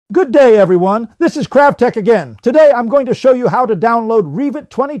Good day, everyone. This is CravTech again. Today I'm going to show you how to download Revit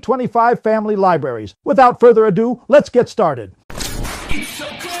 2025 family libraries. Without further ado, let's get started.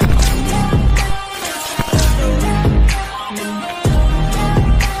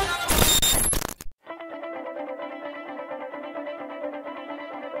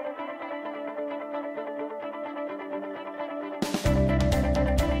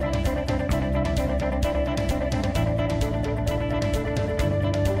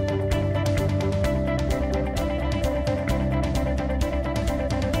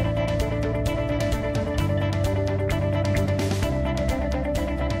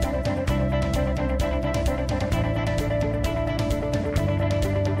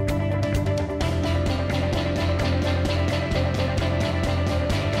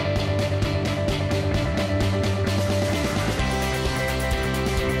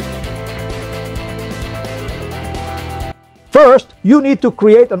 First, you need to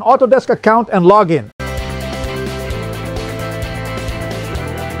create an Autodesk account and log in.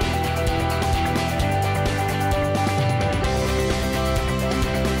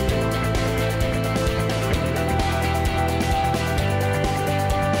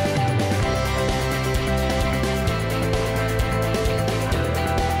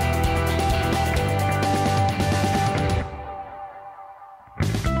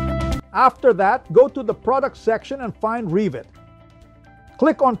 After that, go to the Product section and find Revit.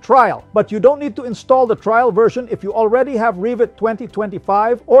 Click on Trial, but you don't need to install the trial version if you already have Revit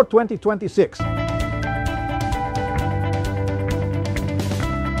 2025 or 2026.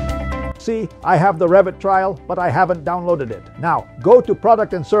 See, I have the Revit trial, but I haven't downloaded it. Now, go to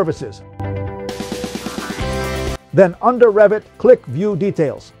Product and Services. Then under Revit, click View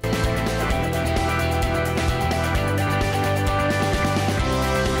Details.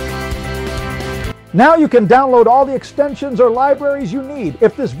 Now you can download all the extensions or libraries you need.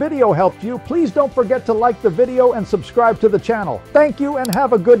 If this video helped you, please don't forget to like the video and subscribe to the channel. Thank you and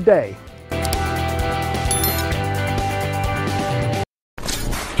have a good day.